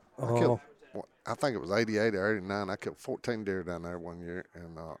 I think it was 88 or 89. I killed 14 deer down there one year,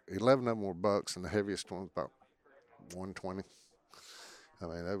 and 11 of them were bucks, and the heaviest one was about 120.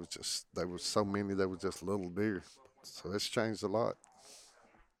 There was so many, they were just little deer. So it's changed a lot.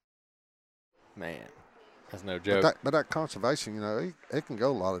 Man, that's no joke. But that conservation, it can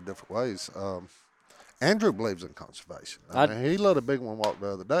go a lot of different ways. Andrew believes in conservation. He let a big one walk the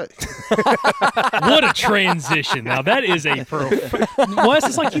other day. What a transition. Now, that is a Wes,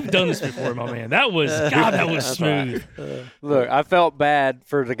 it's like you've done this before, my man. That was smooth. Right. Look, I felt bad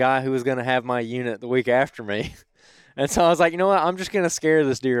for the guy who was going to have my unit the week after me. And so I was like, you know what? I'm just going to scare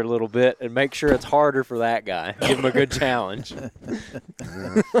this deer a little bit and make sure it's harder for that guy. Give him a good challenge.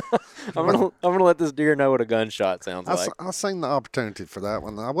 I'm gonna let this deer know what a gunshot sounds like. I seen the opportunity for that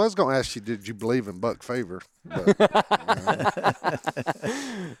one. I was going to ask you, did you believe in buck fever? But,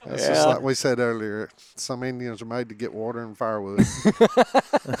 it's just like we said earlier. Some Indians are made to get water and firewood.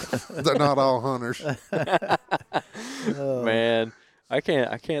 They're not all hunters. Man. I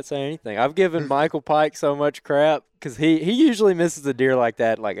can't say anything. I've given Michael Pike so much crap because he usually misses a deer like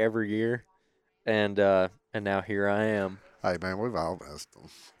that like every year, and now here I am. Hey, man, we've all missed them.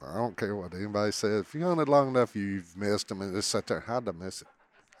 I don't care what anybody says. If you hunted long enough, you've missed them and just sat there. How'd I miss it?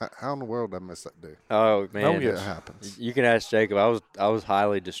 How in the world did I miss that deer? Oh, man. It happens. You can ask Jacob. I was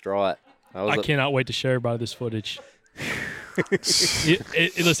highly distraught. I cannot wait to show everybody this footage.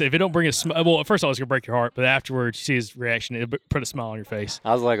 Listen, if it don't bring a smile, well, first of all, it's gonna break your heart, but afterwards, you see his reaction, it'll put a smile on your face.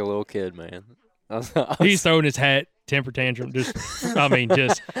 I was like a little kid, man. He's throwing his hat, temper tantrum, just trying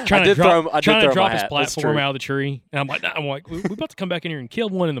to drop his platform out of the tree. And I'm like, we're about to come back in here and kill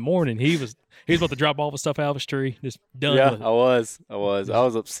one in the morning. He was about to drop all the stuff out of his tree, just done. Yeah, with it. I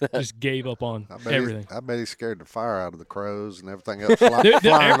was upset. Just gave up on everything. I bet he scared the fire out of the crows and everything else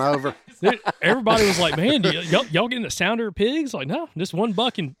flying over. Everybody was like, man, y'all getting the sounder of pigs? Like, no, just one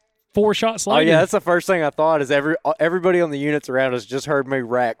buck and 4 shots later. Oh, yeah, that's the first thing I thought is everybody on the units around us just heard me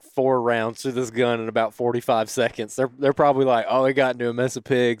rack 4 rounds through this gun in about 45 seconds. They're probably like, oh, he got into a mess of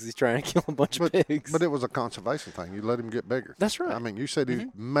pigs. He's trying to kill a bunch of pigs. But it was a conservation thing. You let him get bigger. That's right. I mean, you said he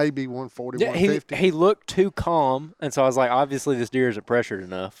maybe 140, yeah, 150. He looked too calm, and so I was like, obviously this deer isn't pressured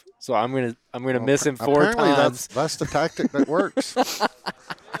enough. So I'm gonna miss him 4 times. That's the tactic that works.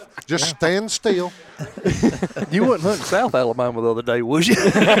 Just stand still. You wasn't hunting South Alabama the other day, was you?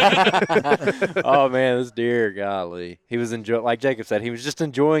 Oh, man, this deer, golly. He was like Jacob said, he was just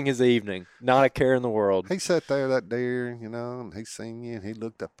enjoying his evening, not a care in the world. He sat there, that deer, and he seen you, and he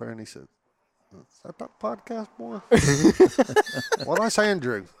looked up there, and he said, is that podcast, boy? What I say,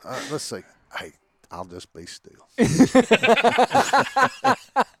 Andrew? Let's see. Hey, I'll just be still.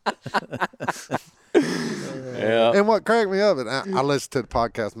 Yeah. And what cracked me up, and I listened to the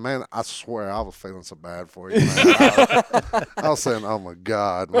podcast, man, I swear I was feeling so bad for you, man. I was saying, oh, my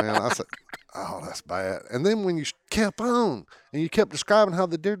God, man. I said, oh, that's bad. And then when you kept on, and you kept describing how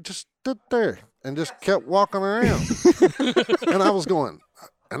the deer just stood there and just kept walking around, and I was going,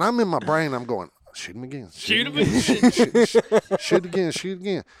 and I'm in my brain, I'm going, shoot him again. Shoot him again. Shoot again. Shoot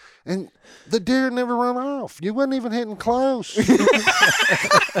again. And the deer never run off. You wasn't even hitting close. You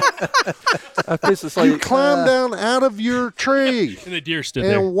climbed down out of your tree. And the deer stood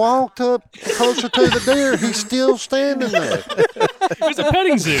and there. Walked up closer to the deer. He's still standing there. It was a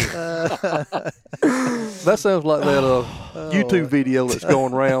petting zoo. That sounds like that YouTube video that's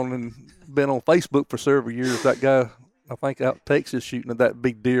going around and been on Facebook for several years. That guy, I think, out in Texas shooting at that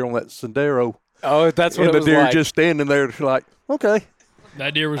big deer on that Sendero. Oh, that's what and it was the deer like. just standing there like, okay.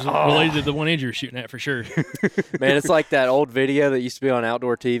 That deer was related to the one Andrew was shooting at for sure. Man, it's like that old video that used to be on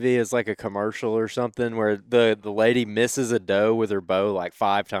outdoor TV. It's like a commercial or something where the lady misses a doe with her bow like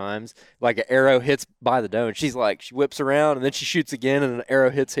 5 times. Like an arrow hits by the doe, and she whips around, and then she shoots again, and an arrow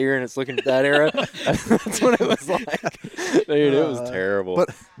hits here, and it's looking at that arrow. That's what it was like. Dude, it was terrible.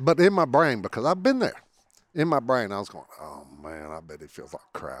 But in my brain, because I've been there, in my brain, I was going, oh, man, I bet he feels like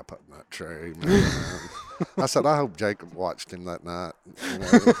crap up in that tree, man. I said, I hope Jacob watched him that night.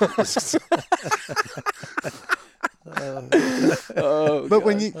 But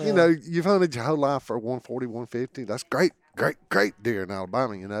when you've hunted your whole life for 140, 150, that's great deer in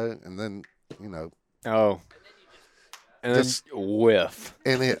Alabama, and then, Oh. And just then whiff.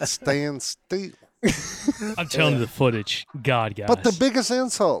 And it stands still. I'm telling you the footage. God, guys. But the biggest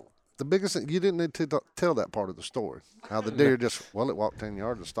insult, you didn't need to tell that part of the story. How the deer it walked 10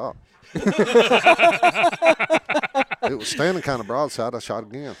 yards and stopped. It was standing kind of broadside. I shot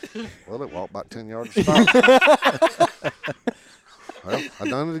again. Well, it walked about 10 yards and stopped. Well, I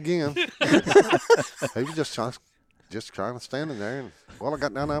done it again. He was just trying to stand in there. And, I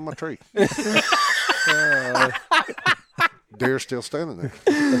got down out of my tree. Deer still standing there.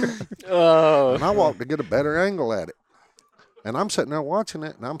 Oh. And I walked to get a better angle at it. And I'm sitting there watching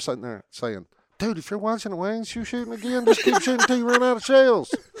it, and I'm sitting there saying, dude, if you're watching it, why ain't you shooting again? Just keep shooting until you run out of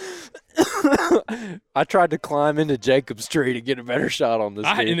shells. I tried to climb into Jacob's tree to get a better shot on this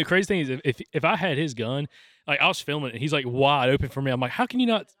deer. And the crazy thing is, if I had his gun, like I was filming it, and he's like wide open for me. I'm like, how can you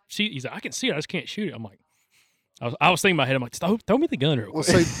not see it? He's like, I can see it, I just can't shoot it. I'm like, I was thinking in my head, I'm like, throw me the gun real quick.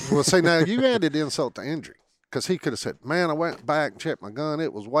 Well, see, now you added insult to injury. Because he could have said, man, I went back and checked my gun.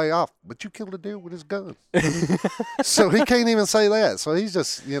 It was way off. But you killed a deer with his gun. So he can't even say that. So he's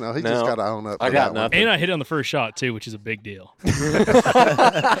just, just got to own up to I got that nothing. And I hit on the first shot, too, which is a big deal.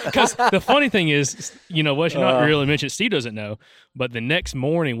 Because the funny thing is, what you're not really mentioning, Steve doesn't know, but the next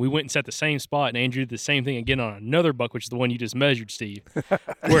morning we went and set the same spot, and Andrew did the same thing again on another buck, which is the one you just measured, Steve,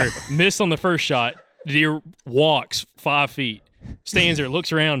 where missed on the first shot, the deer walks 5 feet, stands there,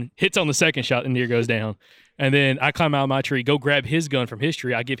 looks around, hits on the second shot, and the deer goes down. And then I climb out of my tree, go grab his gun from his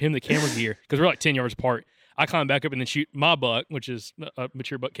tree. I give him the camera gear because we're like 10 yards apart. I climb back up and then shoot my buck, which is a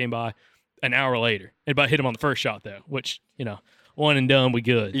mature buck, came by an hour later. And I hit him on the first shot, though, which, one and done, we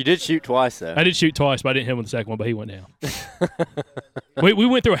good. You did shoot twice, though. I did shoot twice, but I didn't hit him with the second one, but he went down. we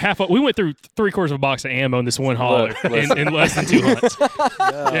went through we went through 3/4 of a box of ammo in this one holler in less than 2 hunts.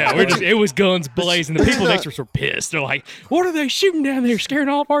 Yeah, it was guns blazing. The people next to us were pissed. They're like, what are they shooting down there, scaring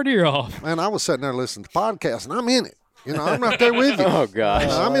all of our deer off? Man, I was sitting there listening to podcasts, and I'm in it. I'm right there with you. Oh,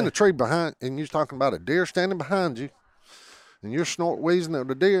 gosh. I'm in the tree behind, and you're talking about a deer standing behind you, and you're snort wheezing at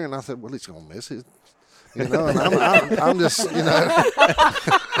the deer, and I said, well, he's going to miss it. And I'm just,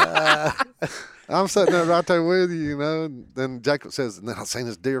 I'm sitting there right there with you, and then Jacob says, and then I seen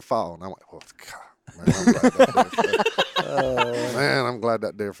this deer fall, and I went, oh, God, man, I'm glad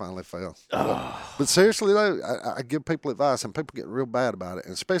that deer finally fell. But seriously, though, I give people advice, and people get real bad about it,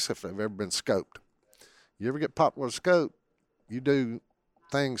 and especially if they've ever been scoped. You ever get popped with a scope, you do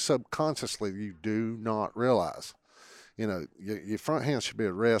things subconsciously you do not realize. Your front hand should be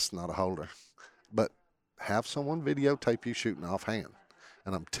a rest, not a holder. But have someone videotape you shooting offhand.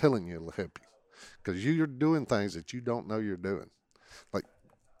 And I'm telling you, it'll help you. Because you're doing things that you don't know you're doing. Like,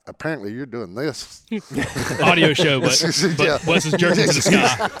 apparently you're doing this. Audio show, but Wes is jerking to the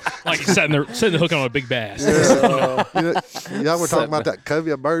sky. Like he's setting the hook on a big bass. Yeah. Y'all were talking about that covey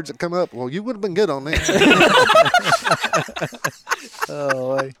of birds that come up. Well, you would have been good on that.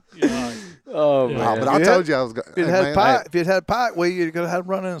 Oh, man. But I told you I was going to. If you'd had pike, you could have had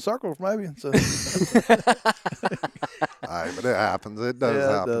run in circles, maybe. So. But it happens. It does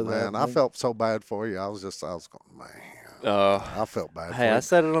happen, man. I felt so bad for you. I was going, man. I felt bad. Hey, I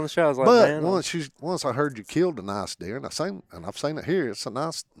said it on the show. I was like, but man. Once I heard you killed a nice deer, and I've seen it here. It's a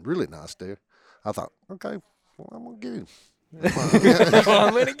nice, really nice deer. I thought, okay, well, I'm gonna get him.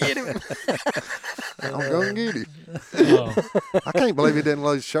 I'm gonna get him. I'm gonna get him. I can't believe he didn't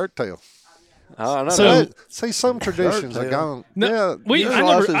lose shirt tail. Oh, no. So, see, some traditions are gone. No, he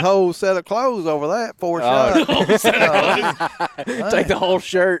lost his whole set of clothes over that 4 shots. Take the whole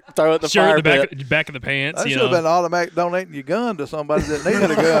shirt, throw it in the fire the back of the pants. That should have been automatic donating your gun to somebody that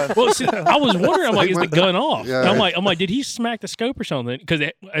needed a gun. Well, see, I was wondering. I'm like, is the gun off? Yeah. I'm like, did he smack the scope or something? Because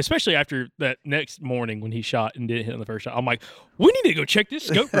especially after that next morning when he shot and didn't hit on the first shot, I'm like, we need to go check this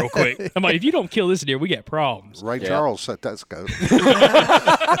scope real quick. I'm like, if you don't kill this deer, we got problems. Ray Charles set that scope.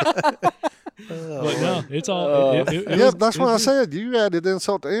 But no, it's all. That's why I said you added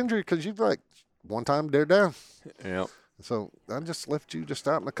insult to injury because you like one time deer down. Yep. So I just left you just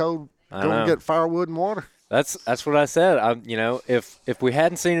out in the cold, I go know. and get firewood and water. That's what I said. If we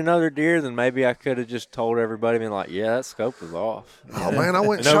hadn't seen another deer, then maybe I could have just told everybody, been like, yeah, that scope was off. Oh man, I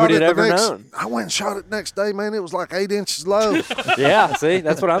went and shot Nobody it had the ever next. known. I went and shot it next day, man. It was like 8 inches low. Yeah, see,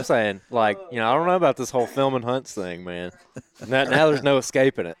 that's what I'm saying. Like, I don't know about this whole film and hunts thing, man. Now there's no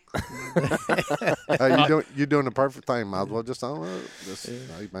escaping it. Hey, you're doing the perfect thing. Might as well just own it.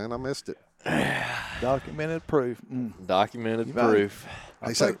 Hey, man, I missed it. Documented proof. Documented proof.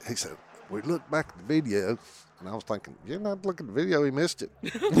 He said, we looked back at the video, and I was thinking, you're not looking at the video, he missed it.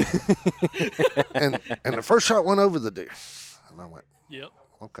 and the first shot went over the deer. And I went, yep.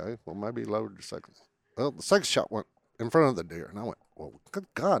 Okay, well, maybe he lowered the second. Well, the second shot went in front of the deer, and I went, well, good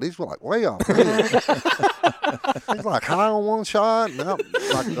God, these were like way off. He's like high on one shot, and out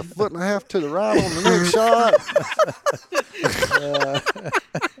like a foot and a half to the right on the next shot.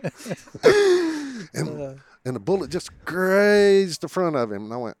 And the bullet just grazed the front of him.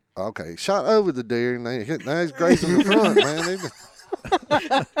 And I went, okay, shot over the deer, and now he's grazing the front, man.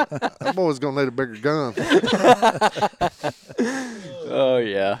 That boy's going to need a bigger gun. Oh,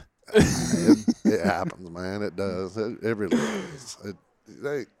 yeah. It happens, man. It does. It really does.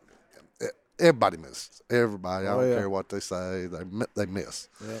 Everybody misses. Everybody. I don't care what they say. They miss.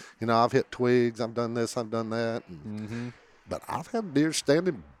 Yep. I've hit twigs. I've done this. I've done that. But I've had deer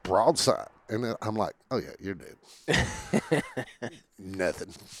standing broadside. And then I'm like, oh, yeah, you're dead.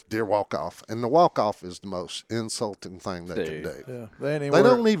 Nothing. Deer walk off. And the walk off is the most insulting thing they can do. Yeah. They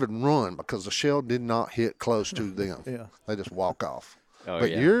don't even run because the shell did not hit close to them. Yeah. They just walk off. Oh,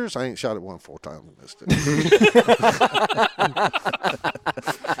 but yeah. yours, I ain't shot it 4 times and missed it.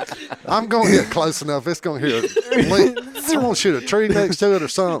 I'm going to get close enough. It's going to hit. I'm going to shoot a tree next to it or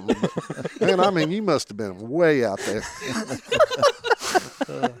something. But, man, you must have been way out there.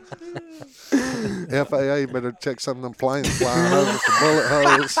 FAA better check some of them planes flying over for bullet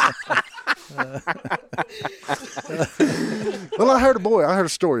holes. Well, I heard a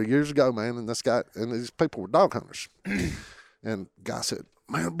story years ago, man, and these people were dog hunters. And the guy said,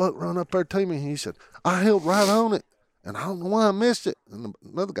 man, a buck run up there to me. And he said, I held right on it, and I don't know why I missed it. And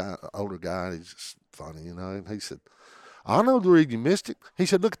another guy, older guy, he's just funny, and he said, I know the reason you missed it. He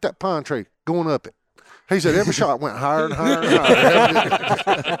said, look at that pine tree going up it. He said every shot went higher and higher and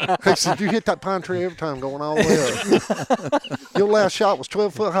higher. He said, you hit that pine tree every time going all the way up. Your last shot was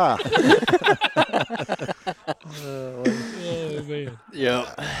 12 foot high. Oh man.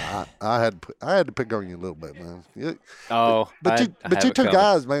 Yep. I had to pick on you a little bit, man. But you two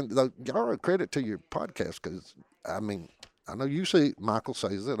guys, man, y'all are a credit to your podcast because, I mean, I know you see Michael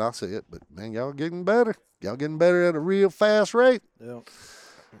says it, I see it, but, man, y'all getting better. Y'all getting better at a real fast rate. Yeah.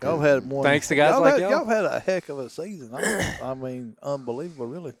 Y'all had more. Thanks to guys like y'all. Y'all had a heck of a season. I mean, unbelievable,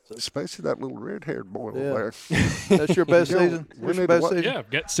 really. Especially that little red-haired boy over there. That's your best season? What's your best season? Yeah, I've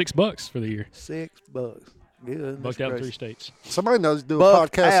got $6 for the year. $6. Good. Bucked out in 3 states. Somebody knows to do a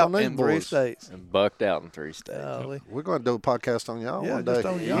podcast on these in boys. 3 states. And bucked out in 3 states. We're going to do a podcast on y'all one day. Just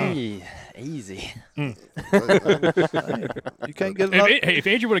on y'all. Easy. You can't get if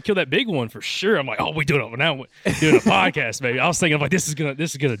Andrew would have killed that big one for sure, I'm like, oh, we doing it now. We're doing a podcast, baby. I was thinking, I'm like, this is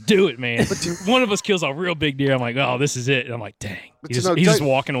gonna do it, man. But one of us kills a real big deer. I'm like, oh, this is it. And I'm like, dang. He's just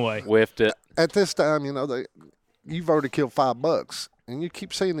walking away. Whiffed it. At this time, you've already killed $5. And you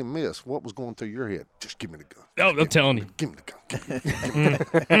keep seeing him miss. What was going through your head? Just give me the gun. Oh, I'm telling you. Give me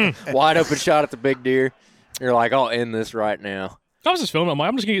the gun. Wide open shot at the big deer. You're like, I'll end this right now. I was just filming. I'm like,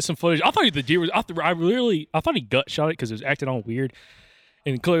 I'm just gonna get some footage. I thought the deer was. I thought he gut shot it because it was acting all weird.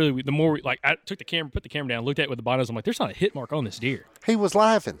 And clearly, the more I took the camera, put the camera down, looked at it with the binos. I'm like, there's not a hit mark on this deer. He was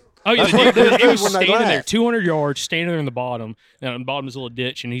laughing. Oh yeah, he was standing there, 200 yards, standing there in the bottom. Now, in the bottom is a little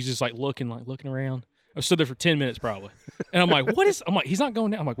ditch, and he's just looking around. I stood there for 10 minutes probably. And I'm like, I'm like, he's not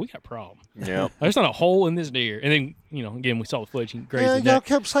going down. I'm like, we got a problem. Yeah. There's not a hole in this deer. And then, again, we saw the footage. He grazed the neck. Y'all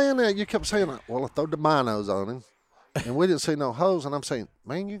kept saying that. You kept saying, well, I throw the binos on him. And we didn't see no holes. And I'm saying,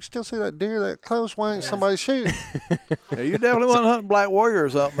 man, you can still see that deer that close. Why ain't somebody shooting? You definitely wasn't hunting Black Warrior or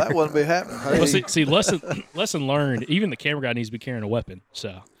something. That wouldn't be happening. Well, see, lesson learned. Even the camera guy needs to be carrying a weapon.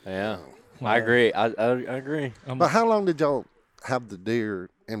 So. Yeah. I agree. I agree. But how long did y'all have the deer?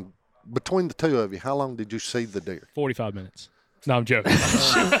 And between the two of you, how long did you see the deer? 45 minutes. No, I'm joking.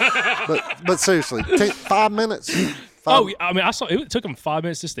 but seriously, 5 minutes? I saw it took him 5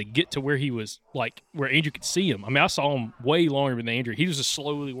 minutes just to get to where he was, where Andrew could see him. I mean, I saw him way longer than Andrew. He was just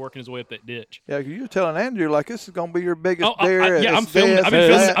slowly working his way up that ditch. Yeah, you were telling Andrew, this is going to be your biggest deer. I'm filming.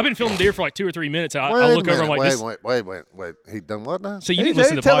 I've been filming deer for 2 or 3 minutes. I look over, I'm like, wait. He done what now? So you didn't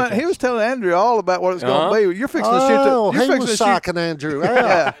listen to the podcast. He was telling Andrew all about what it's going to be. You're fixing to shoot he was socking Andrew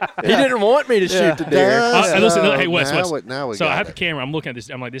out. He didn't want me to shoot the deer. Listen, hey, Wes. So I have the camera. I'm looking at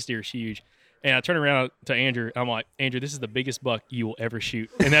this. I'm like, this deer is huge. And I turn around to Andrew. I'm like, Andrew, this is the biggest buck you will ever shoot.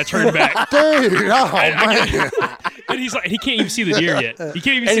 And I turned back. Dude, man. And he's like, he can't even see the deer yet. He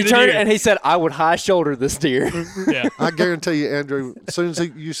can't even see the deer. And he said, I would high shoulder this deer. Yeah. I guarantee you, Andrew, as soon as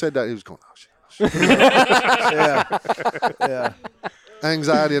you said that, he was going, oh, shit. Yeah.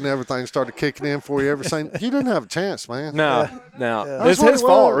 Anxiety and everything started kicking in for you. You didn't have a chance, man. No. It's his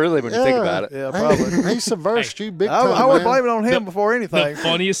fault, really, when you think about it. Yeah, probably. He subversed you big time. I would blame it on him before anything. The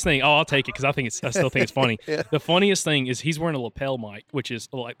funniest thing, I'll take it because I still think it's funny. Yeah. The funniest thing is he's wearing a lapel mic, which is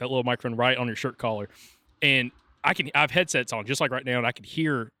like that little microphone right on your shirt collar, and I have headsets on just like right now, and I can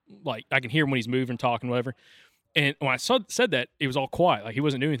hear him when he's moving, talking, whatever. And when I said that, it was all quiet. He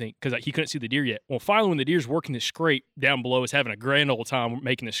wasn't doing anything because he couldn't see the deer yet. Well, finally, when the deer's working this scrape down below, is having a grand old time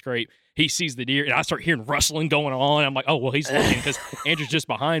making the scrape, he sees the deer, and I start hearing rustling going on. I'm like, oh, well, he's looking because Andrew's just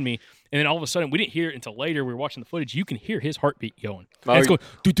behind me. And then all of a sudden, we didn't hear it until later. We were watching the footage. You can hear his heartbeat going. It's going.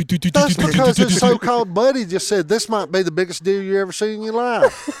 That's because his so-called buddy just said, this might be the biggest deer you ever seen in your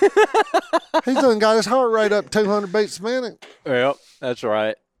life. He's done got his heart rate up 200 beats a minute. Yep, that's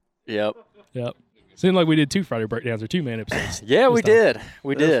right. Yep. Seemed like we did 2 Friday breakdowns or 2-man episodes. Yeah, we did.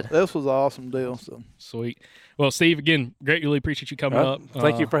 This was an awesome deal. So sweet. Well, Steve, again, greatly appreciate you coming up.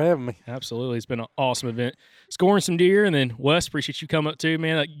 Thank you for having me. Absolutely. It's been an awesome event. Scoring some deer, and then Wes, appreciate you coming up too,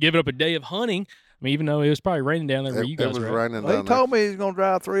 man. Giving up a day of hunting. I mean, even though it was probably raining down there where you guys were. It was raining down there. He told me he was going to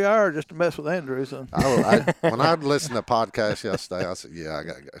drive 3 hours just to mess with Andrew. So. When I listened to the podcast yesterday, I said, yeah, I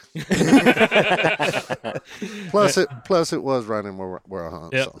got to go. Plus, it was raining where I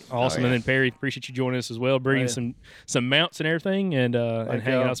hunt. Yep. So. Awesome. And then, Perry, appreciate you joining us as well, bringing some mounts and everything and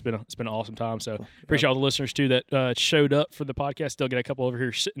hanging out. It's been an awesome time. So appreciate all the listeners, too, that showed up for the podcast. Still get a couple over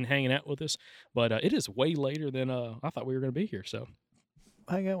here sitting, hanging out with us. But it is way later than I thought we were going to be here. So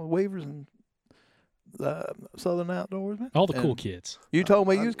hang out with Weavers and Southern Outdoorsman. All the cool And kids. You told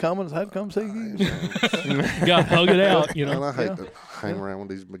me you was coming, so I had to come see you. Got hug it out, you know. Man, I hate to hang around with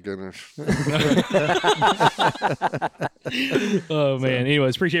these beginners. Oh man.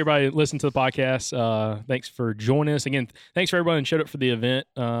 Anyways, appreciate everybody listening to the podcast. Thanks for joining us again. Thanks for everybody who showed up for the event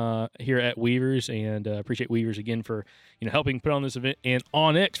here at Weavers, and appreciate Weavers again for helping put on this event, and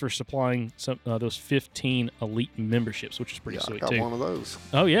OnX for supplying some those 15 elite memberships, which is pretty sweet I got too. one of those.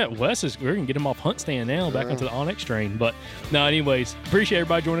 Oh yeah, we're gonna get him off Hunt Stand now, back onto the OnX train. But no, anyways, appreciate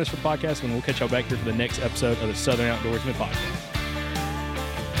everybody joining us for the podcast, and we'll catch y'all back here for the next episode of the Southern Outdoorsman Podcast.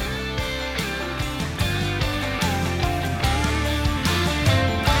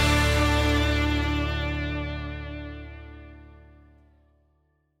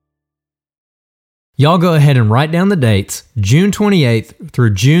 Y'all go ahead and write down the dates, June 28th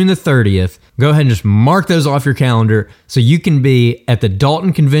through June the 30th. Go ahead and just mark those off your calendar so you can be at the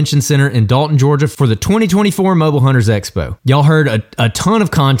Dalton Convention Center in Dalton, Georgia for the 2024 Mobile Hunters Expo. Y'all heard a ton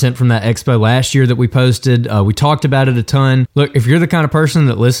of content from that expo last year that we posted. We talked about it a ton. Look, if you're the kind of person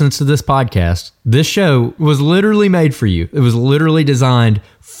that listens to this podcast, this show was literally made for you. It was literally designed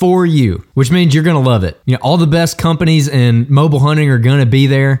for you, which means you're going to love it. All the best companies in mobile hunting are going to be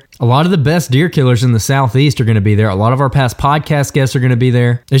there. A lot of the best deer killers in the Southeast are going to be there. A lot of our past podcast guests are going to be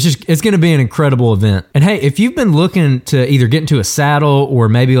there. It's going to be an incredible event. And hey, if you've been looking to either get into a saddle or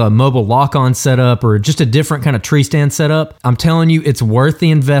maybe a mobile lock-on setup or just a different kind of tree stand setup, I'm telling you, it's worth the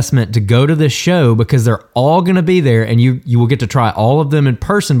investment to go to this show because they're all going to be there, and you will get to try all of them in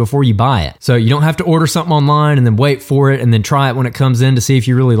person before you buy it. So you don't have to order something online and then wait for it and then try it when it comes in to see if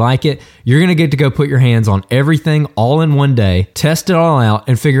you really like it. You're going to get to go put your hands on everything all in one day, test it all out,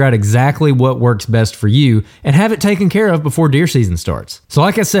 and figure out exactly what works best for you and have it taken care of before deer season starts. So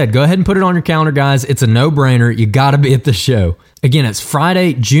like I said, go ahead and put it on your calendar, guys. It's a no-brainer. You got to be at the show. Again, it's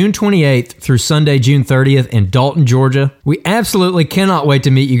Friday, June 28th through Sunday, June 30th in Dalton, Georgia. We absolutely cannot wait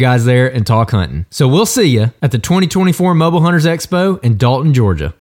to meet you guys there and talk hunting. So we'll see you at the 2024 Mobile Hunters Expo in Dalton, Georgia.